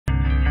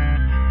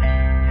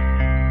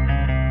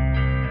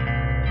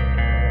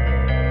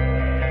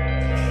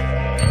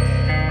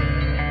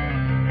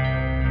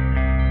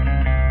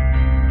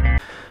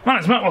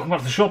Hi, it's Matt, welcome back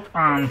to the shop,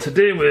 and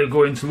today we're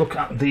going to look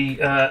at the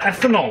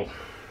ethanol.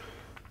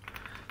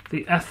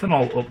 The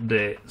ethanol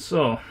update.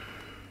 So,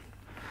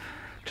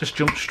 just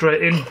jump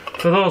straight in.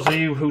 For those of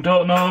you who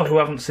don't know, who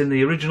haven't seen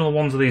the original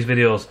ones of these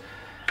videos,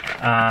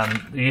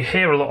 you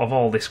hear a lot of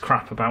all this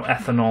crap about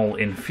ethanol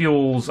in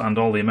fuels, and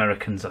all the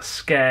Americans are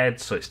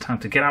scared, so it's time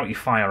to get out your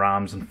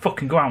firearms and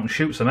fucking go out and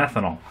shoot some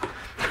ethanol.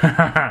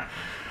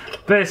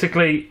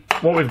 Basically,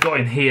 what we've got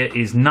in here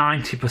is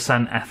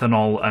 90%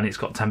 ethanol, and it's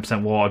got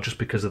 10% water just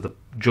because of the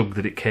jug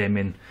that it came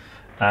in.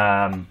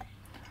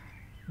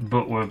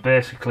 But we're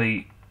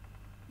basically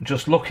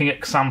just looking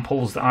at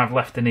samples that I've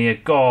left in here.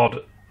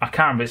 God, I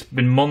can't remember, it's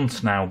been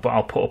months now, but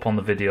I'll put up on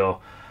the video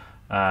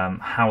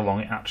how long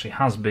it actually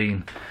has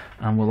been.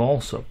 And we'll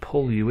also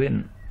pull you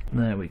in.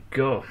 There we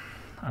go.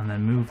 And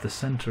then move the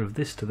centre of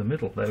this to the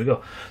middle. There we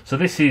go. So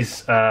this is,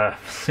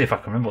 see if I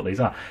can remember what these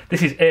are.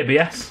 This is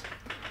ABS.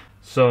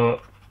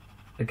 So,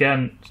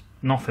 again,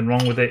 nothing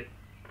wrong with it.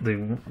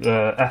 The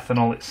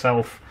ethanol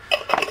itself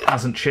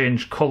hasn't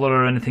changed colour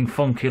or anything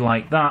funky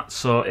like that.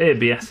 So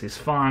ABS is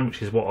fine,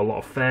 which is what a lot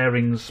of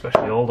fairings,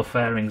 especially older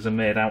fairings, are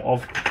made out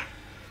of.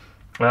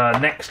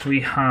 Next we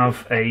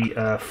have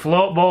a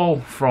float ball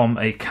from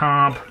a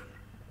carb.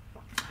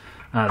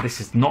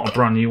 This is not a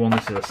brand new one,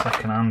 this is a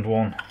second-hand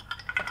one.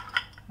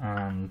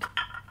 And,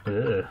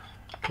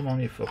 come on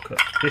you fucker.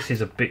 This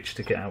is a bitch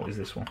to get out, is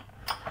this one.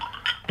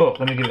 But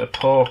let me give it a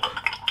poke,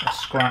 a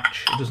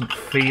scratch. It doesn't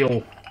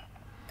feel.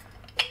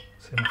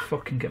 See if I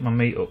fucking get my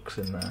meat hooks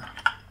in there.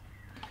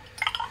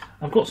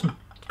 I've got some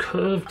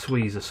curved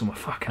tweezers somewhere.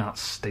 Fucking that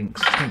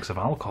stinks. It stinks of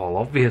alcohol,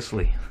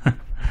 obviously.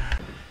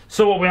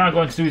 So what we are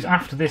going to do is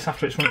after this,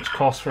 after it's run its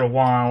course for a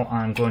while,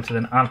 I'm going to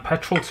then add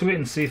petrol to it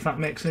and see if that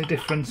makes any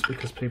difference,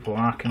 because people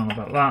are arcing on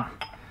about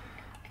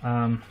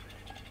that.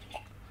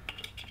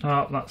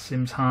 Oh, that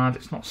seems hard.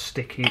 It's not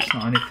sticky, it's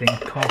not anything.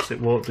 Of course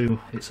it won't do.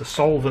 It's a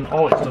solvent.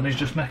 All it's done is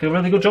just make a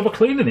really good job of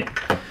cleaning it.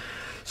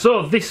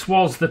 So this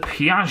was the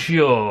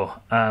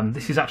Piaggio.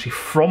 This is actually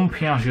from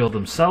Piaggio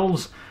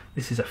themselves.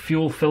 This is a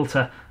fuel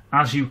filter.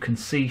 As you can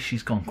see,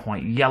 she's gone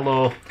quite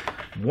yellow.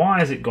 Why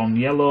has it gone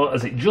yellow?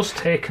 Has it just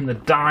taken the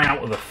dye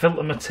out of the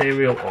filter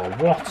material or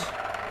what?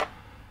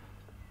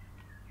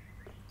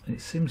 It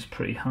seems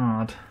pretty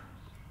hard.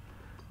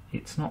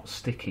 It's not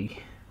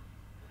sticky.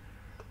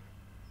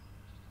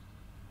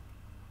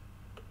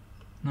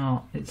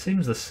 No, it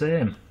seems the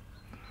same.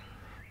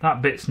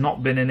 That bit's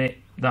not been in it,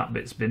 that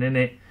bit's been in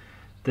it.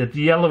 The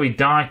yellowy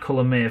dye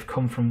colour may have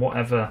come from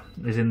whatever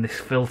is in this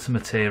filter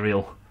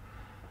material,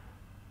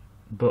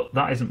 but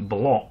that isn't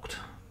blocked.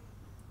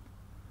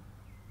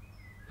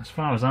 As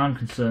far as I'm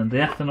concerned, the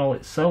ethanol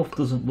itself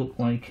doesn't look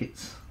like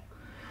it's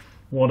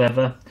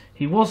whatever.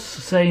 He was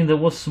saying there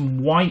was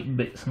some white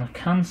bits, and I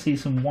can see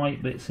some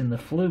white bits in the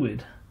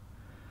fluid.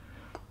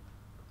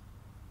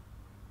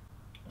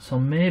 So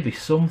maybe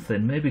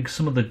something, maybe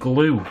some of the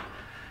glue.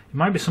 It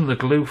might be some of the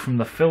glue from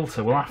the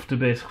filter. We'll have to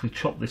basically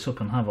chop this up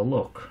and have a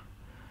look.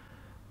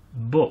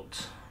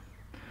 But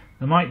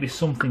there might be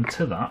something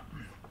to that.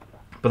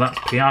 But that's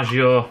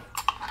Piaggio.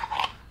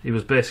 He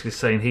was basically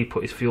saying he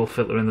put his fuel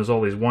filter in, there's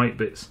all these white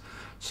bits.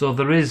 So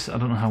there is, I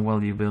don't know how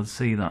well you'll be able to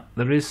see that,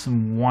 there is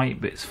some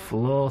white bits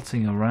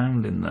floating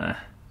around in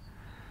there,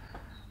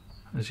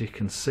 as you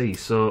can see.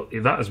 So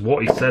that is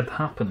what he said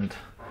happened.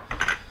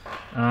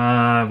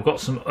 We've got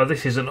some,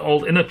 this is an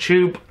old inner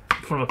tube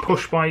from a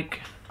push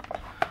bike.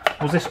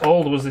 Was this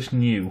old or was this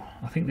new?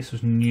 I think this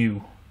was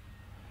new.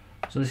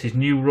 So this is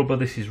new rubber,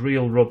 this is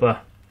real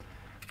rubber.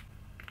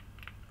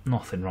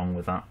 Nothing wrong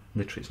with that.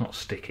 Literally, it's not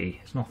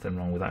sticky. It's nothing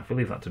wrong with that. If we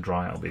leave that to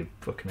dry, it'll be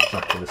fucking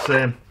exactly the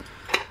same.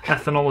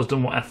 Ethanol has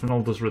done what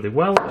ethanol does really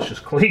well. It's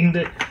just cleaned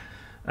it.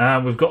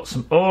 We've got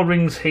some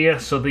O-rings here.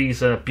 So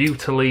these are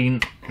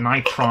butylene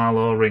nitrile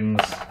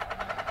O-rings.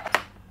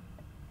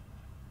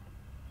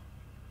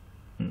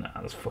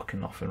 Nah, there's fucking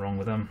nothing wrong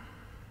with them.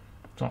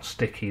 It's not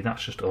sticky,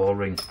 that's just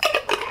O-ring.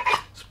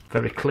 It's a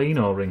very clean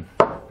O-ring.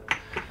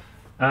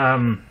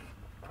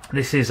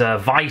 This is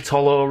a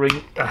Vitol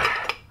O-ring.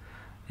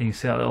 You can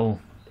see that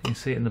little, you can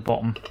see it in the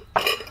bottom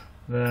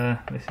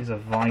there. This is a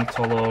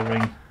Vitol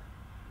O-ring.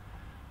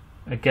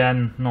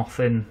 Again,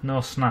 nothing, no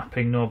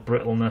snapping, no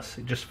brittleness.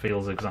 It just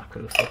feels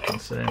exactly the fucking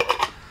same.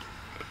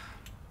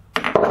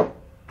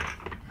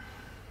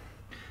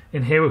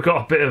 In here we've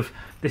got a bit of,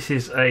 this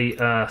is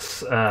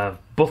a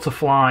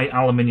butterfly,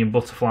 aluminium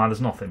butterfly.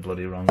 There's nothing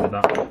bloody wrong with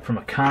that. From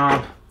a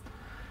carb.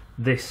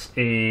 This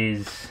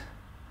is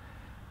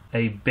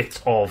a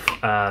bit of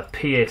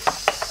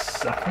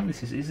PS. I think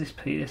this is this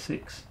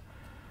PA6?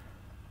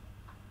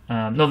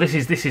 No, this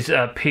is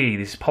PE.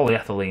 This is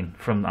polyethylene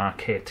from our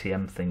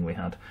KTM thing we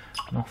had.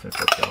 Nothing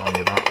fucking wrong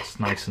with that. It's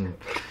nice and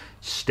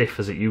stiff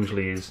as it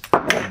usually is,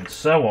 and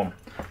so on.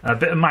 A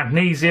bit of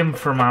magnesium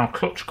from our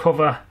clutch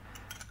cover.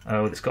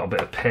 It's got a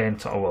bit of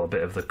paint, or well, a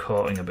bit of the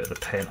coating, a bit of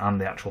the paint,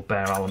 and the actual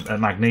bare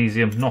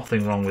magnesium.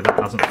 Nothing wrong with that.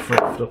 Hasn't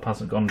frothed up,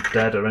 hasn't gone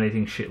dead or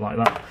anything shit like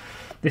that.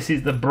 This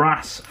is the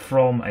brass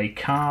from a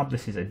carb.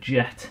 This is a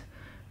jet.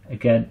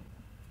 Again,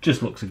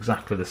 just looks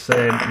exactly the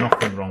same.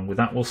 Nothing wrong with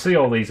that. We'll see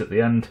all these at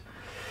the end.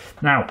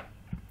 Now,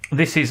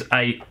 This is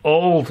a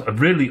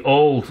really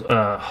old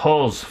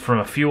hose from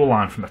a fuel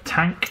line from a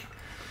tank.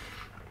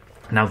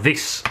 Now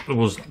this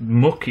was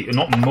mucky,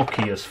 not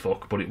mucky as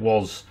fuck, but it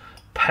was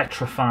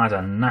petrified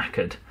and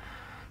knackered.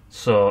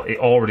 So it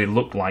already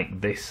looked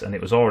like this, and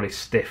it was already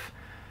stiff,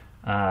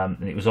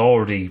 and it was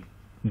already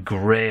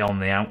grey on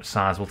the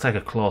outsides. We'll take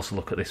a closer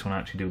look at this when I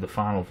actually do the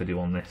final video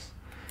on this.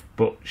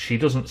 But she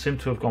doesn't seem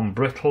to have gone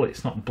brittle.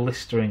 It's not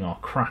blistering or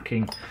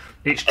cracking.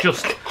 It's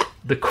just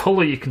the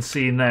colour you can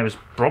see in there is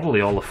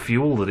probably all the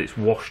fuel that it's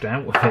washed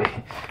out with it,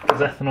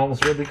 because ethanol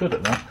is really good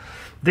at that.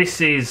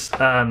 This is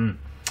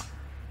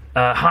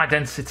high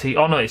density.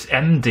 Oh no, it's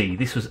MD.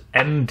 This was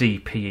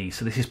MDPE.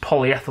 So this is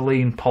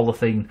polyethylene,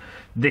 polythene.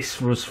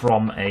 This was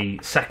from a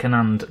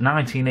second-hand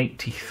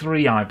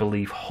 1983, I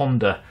believe,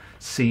 Honda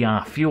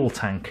CR fuel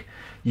tank.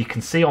 You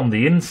can see on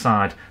the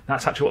inside,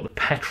 that's actually what the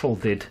petrol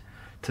did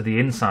to the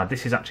inside.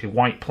 This is actually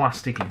white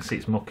plastic. You can see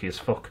it's mucky as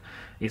fuck.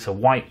 It's a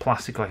white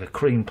plastic, like a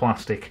cream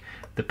plastic.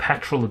 The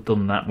petrol had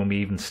done that when we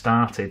even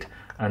started,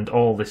 and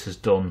all this has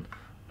done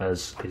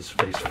is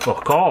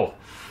fuck all,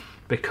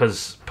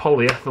 because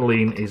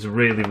polyethylene is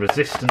really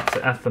resistant to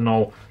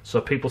ethanol.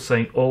 So people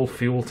saying old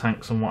fuel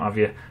tanks and what have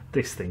you,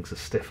 this thing's as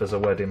stiff as a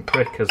wedding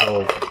prick, as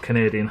old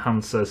Canadian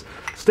Hans says.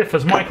 Stiff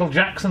as Michael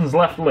Jackson's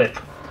left lip.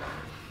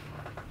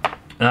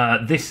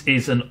 This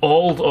is an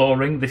old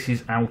O-ring. This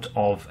is out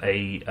of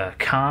a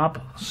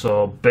carb.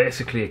 So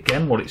basically,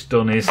 again, what it's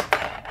done is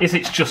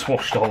it's just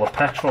washed all the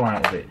petrol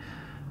out of it.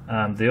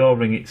 The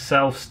O-ring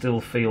itself still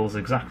feels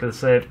exactly the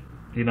same.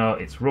 You know,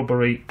 it's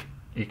rubbery.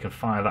 You can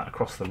fire that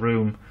across the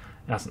room.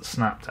 It hasn't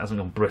snapped, it hasn't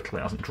gone brittle,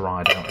 it hasn't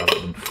dried out, it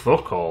hasn't done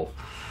fuck all.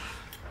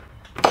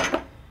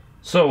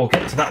 So we'll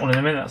get to that one in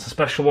a minute. That's a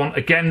special one.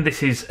 Again,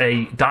 this is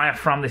a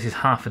diaphragm. This is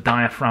half a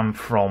diaphragm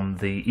from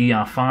the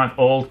ER5,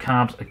 old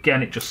carbs.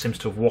 Again, it just seems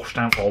to have washed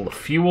out all the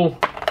fuel.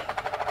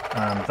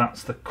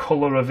 That's the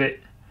colour of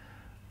it.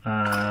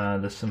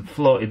 There's some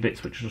floaty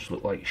bits which just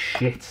look like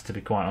shit, to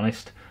be quite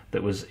honest,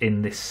 that was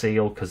in this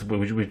seal, because I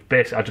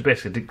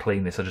basically didn't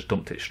clean this, I just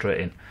dumped it straight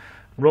in.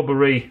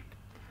 Rubbery,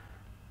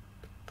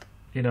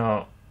 you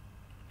know,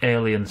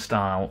 alien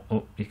style.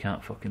 Oh, you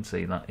can't fucking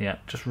see that. Yeah,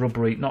 just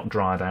rubbery, not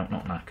dried out,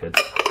 not knackered.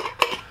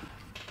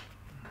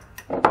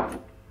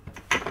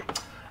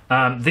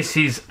 This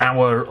is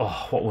our,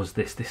 what was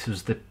this? This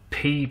was the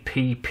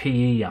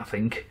PPPE, I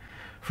think,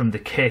 from the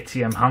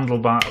KTM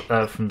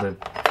handlebar, from the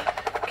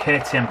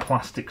KTM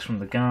plastics from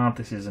the guard.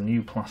 This is a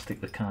new plastic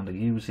they're kind of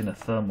using, a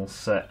thermal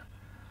set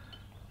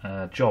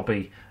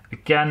jobby.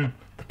 Again,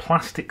 the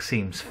plastic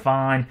seems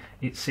fine.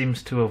 It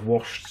seems to have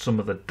washed some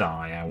of the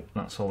dye out.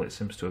 That's all it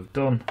seems to have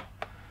done.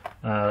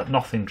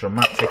 Nothing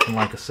dramatic, and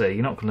like I say,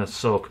 you're not going to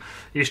soak.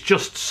 It's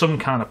just some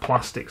kind of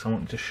plastics I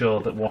want to show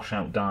that wash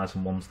out dyes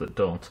and ones that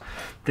don't.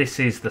 This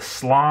is the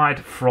slide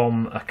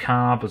from a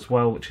carb as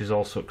well, which is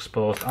also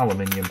exposed.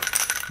 Aluminium,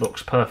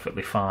 looks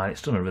perfectly fine.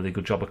 It's done a really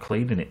good job of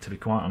cleaning it, to be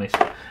quite honest.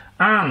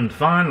 And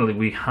finally,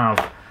 we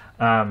have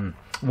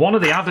one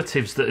of the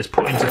additives that is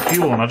put into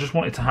fuel, and I just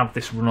wanted to have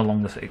this run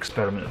along this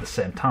experiment at the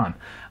same time.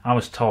 I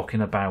was talking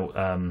about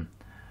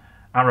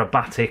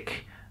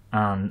aromatic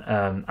and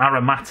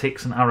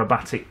aromatics and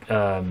aromatic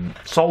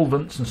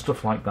solvents and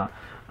stuff like that.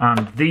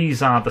 And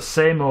these are the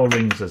same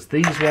O-rings as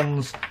these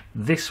ones.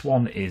 This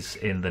one is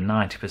in the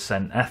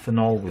 90%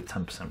 ethanol with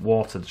 10%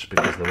 water, just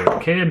because of the way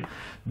it came.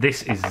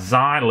 This is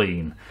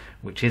xylene,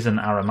 which is an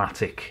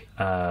aromatic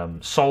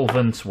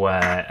solvent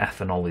where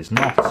ethanol is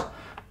not.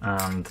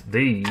 And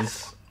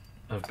these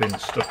have been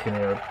stuck in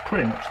here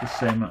pretty much the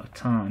same amount of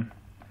time.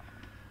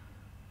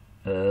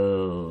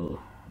 Oh,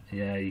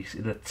 yeah, you see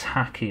they're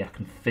tacky. I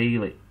can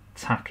feel it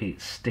tacky,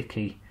 it's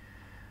sticky.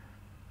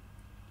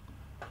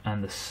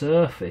 And the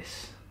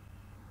surface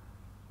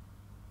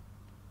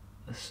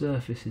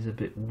is a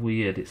bit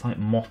weird. It's like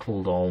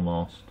mottled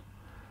almost.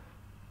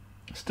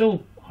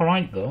 Still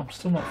alright though. I'm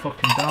still not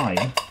fucking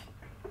dying.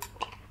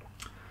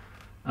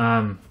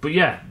 But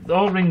yeah, the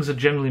O-rings are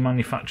generally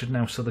manufactured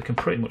now, so they can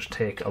pretty much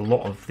take a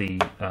lot of the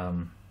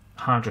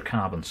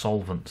hydrocarbon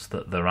solvents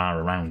that there are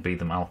around, be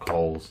them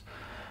alcohols,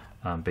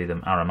 be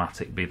them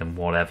aromatic, be them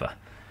whatever.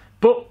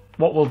 But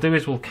what we'll do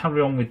is we'll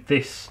carry on with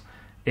this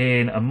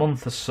in a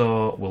month or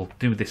so. We'll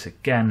do this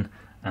again,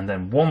 and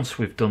then once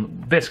we've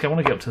done, basically I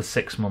want to get up to the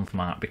 6-month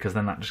mark, because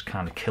then that just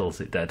kind of kills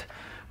it dead.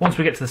 Once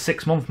we get to the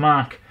 6-month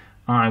mark,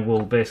 I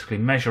will basically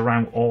measure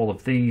out all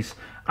of these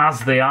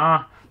as they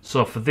are.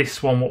 So for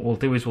this one, what we'll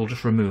do is we'll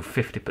just remove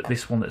 50, but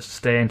this one that's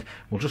stained,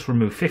 we'll just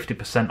remove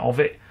 50% of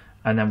it,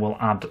 and then we'll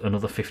add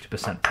another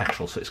 50%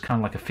 petrol. So it's kind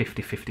of like a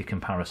 50-50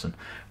 comparison.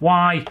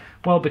 Why?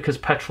 Well, because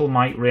petrol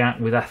might react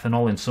with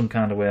ethanol in some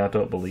kind of way. I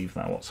don't believe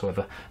that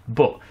whatsoever.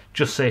 But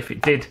just say if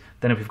it did,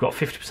 then if we've got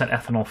 50%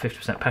 ethanol,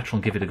 50% petrol,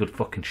 and give it a good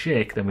fucking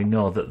shake, then we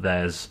know that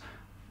there's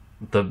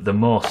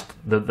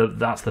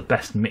that's the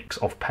best mix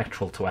of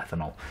petrol to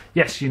ethanol.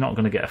 Yes, you're not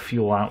going to get a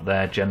fuel out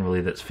there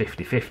generally that's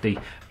 50-50,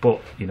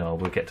 but you know,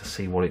 we'll get to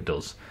see what it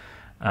does.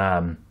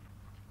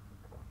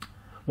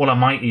 What I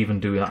might even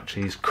do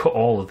actually is cut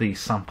all of these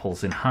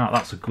samples in half.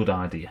 That's a good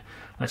idea.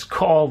 Let's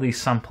cut all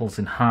these samples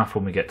in half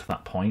when we get to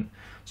that point.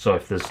 So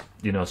if there's,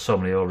 you know, so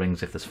many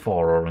O-rings, if there's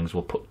 4 O-rings,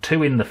 we'll put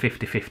 2 in the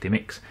 50-50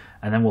 mix,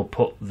 and then we'll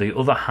put the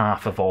other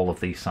half of all of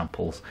these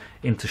samples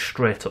into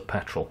straight up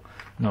petrol.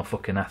 No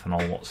fucking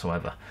ethanol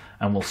whatsoever.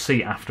 And we'll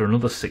see after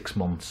another 6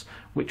 months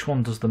which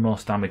one does the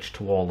most damage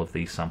to all of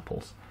these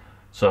samples.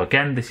 So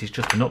again, this is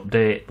just an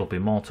update. There'll be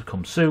more to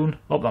come soon.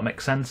 Hope that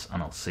makes sense,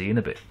 and I'll see you in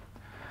a bit.